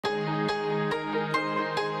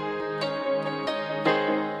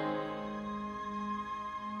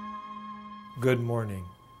Good morning.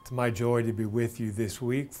 It's my joy to be with you this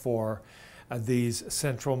week for these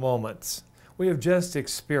central moments. We have just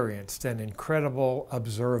experienced an incredible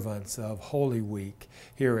observance of Holy Week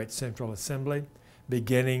here at Central Assembly,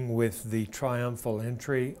 beginning with the triumphal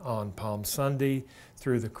entry on Palm Sunday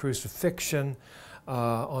through the crucifixion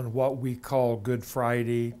on what we call Good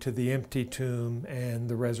Friday to the empty tomb and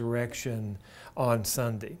the resurrection on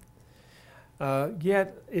Sunday.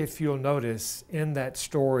 Yet, if you'll notice, in that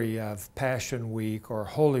story of Passion Week or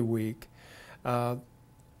Holy Week,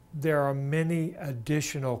 there are many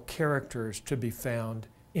additional characters to be found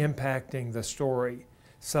impacting the story,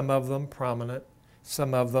 some of them prominent,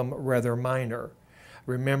 some of them rather minor.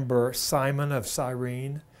 Remember Simon of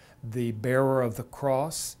Cyrene, the bearer of the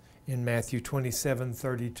cross in Matthew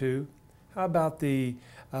 27:32? How about the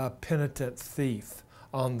penitent thief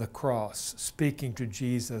on the cross, speaking to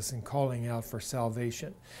Jesus and calling out for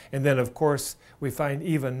salvation? And then, of course, we find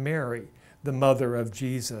even Mary, the mother of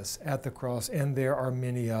Jesus, at the cross, and there are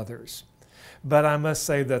many others. But I must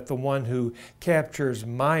say that the one who captures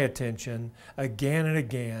my attention again and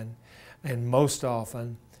again, and most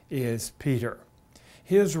often, is Peter.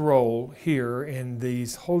 His role here in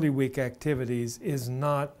these Holy Week activities is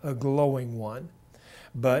not a glowing one,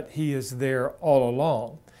 but he is there all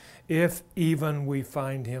along, if even we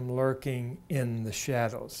find him lurking in the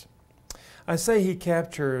shadows. I say he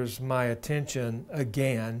captures my attention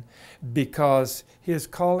again because his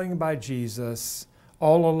calling by Jesus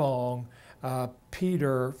all along,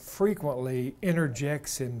 Peter frequently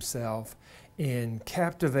interjects himself in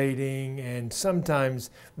captivating and sometimes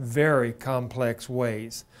very complex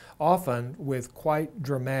ways, often with quite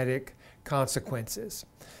dramatic consequences.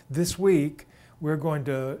 This week, we're going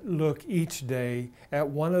to look each day at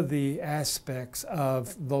one of the aspects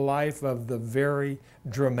of the life of the very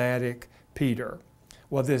dramatic Peter.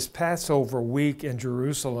 Well, this Passover week in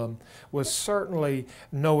Jerusalem was certainly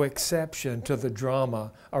no exception to the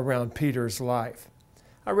drama around Peter's life.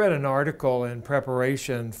 I read an article in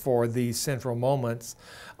preparation for these central moments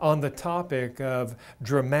on the topic of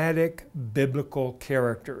dramatic biblical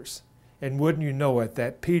characters. And wouldn't you know it,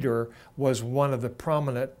 that Peter was one of the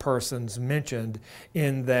prominent persons mentioned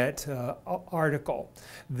in that article.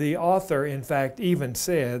 The author, in fact, even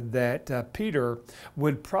said that Peter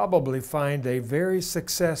would probably find a very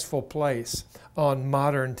successful place on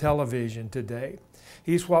modern television today.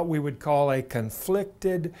 He's what we would call a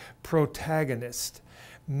conflicted protagonist.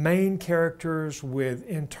 Main characters with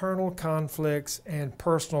internal conflicts and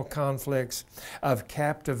personal conflicts of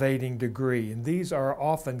captivating degree. And these are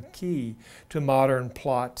often key to modern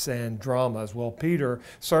plots and dramas. Well, Peter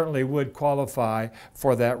certainly would qualify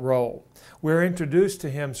for that role. We're introduced to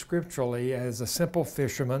him scripturally as a simple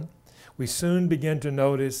fisherman. We soon begin to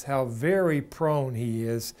notice how very prone he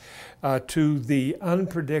is to the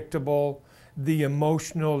unpredictable, the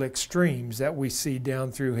emotional extremes that we see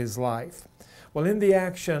down through his life. Well, in the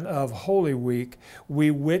action of Holy Week, we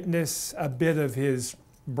witness a bit of his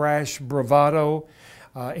brash bravado.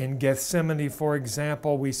 In Gethsemane, for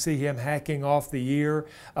example, we see him hacking off the ear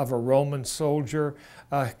of a Roman soldier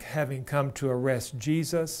having come to arrest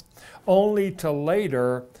Jesus, only to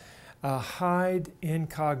later hide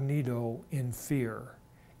incognito in fear,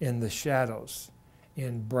 in the shadows,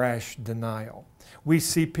 in brash denial. We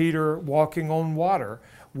see Peter walking on water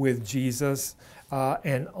with Jesus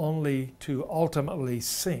and only to ultimately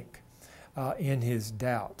sink in his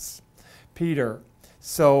doubts. Peter,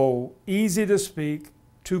 so easy to speak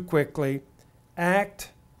too quickly,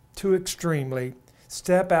 act too extremely,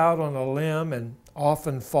 step out on a limb and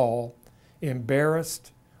often fall,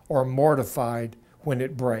 embarrassed or mortified when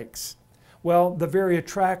it breaks. Well, the very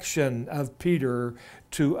attraction of Peter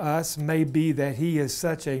to us may be that he is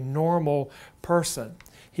such a normal person.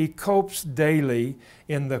 He copes daily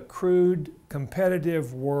in the crude,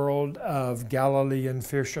 competitive world of Galilean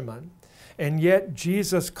fishermen. And yet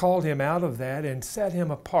Jesus called him out of that and set him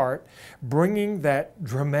apart, bringing that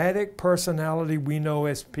dramatic personality we know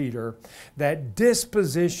as Peter, that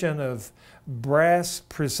disposition of brass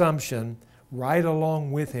presumption, right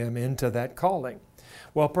along with him into that calling.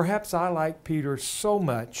 Well, perhaps I like Peter so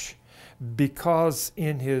much because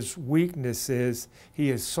in his weaknesses,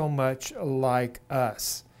 he is so much like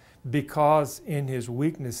us. Because in his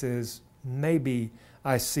weaknesses, maybe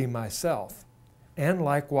I see myself. And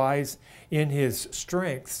likewise, in his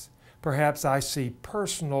strengths, perhaps I see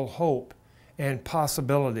personal hope and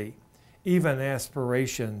possibility, even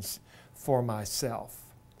aspirations for myself.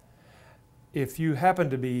 If you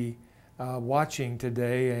happen to be watching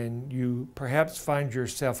today and you perhaps find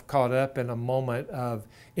yourself caught up in a moment of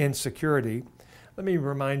insecurity, let me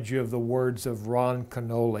remind you of the words of Ron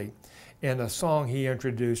Canole in a song he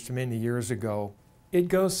introduced many years ago. It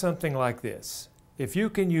goes something like this. If you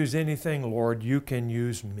can use anything, Lord, you can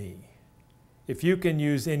use me. If you can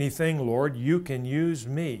use anything, Lord, you can use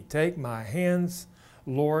me. Take my hands,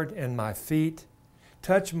 Lord, and my feet.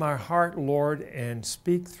 Touch my heart, Lord, and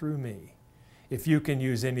speak through me. If you can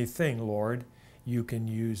use anything, Lord, you can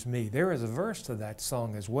use me. There is a verse to that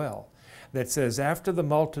song as well that says, after the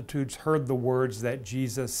multitudes heard the words that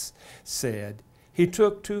Jesus said, he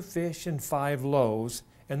took 2 fish and 5 loaves,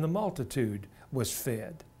 and the multitude was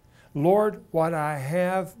fed. Lord, what I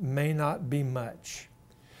have may not be much,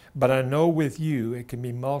 but I know with you it can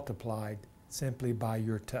be multiplied simply by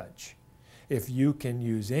your touch. If you can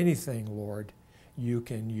use anything, Lord, you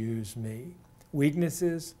can use me.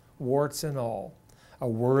 Weaknesses, warts and all, a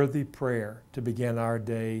worthy prayer to begin our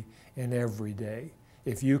day and every day.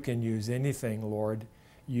 If you can use anything, Lord,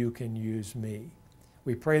 you can use me.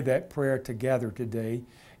 We pray that prayer together today.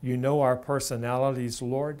 You know our personalities,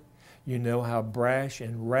 Lord. You know how brash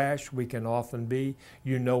and rash we can often be.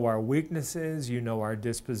 You know our weaknesses. You know our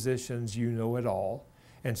dispositions. You know it all.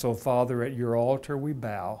 And so, Father, at your altar we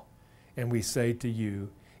bow and we say to you,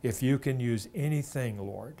 if you can use anything,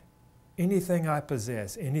 Lord, anything I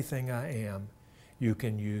possess, anything I am, you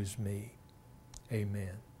can use me.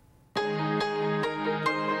 Amen.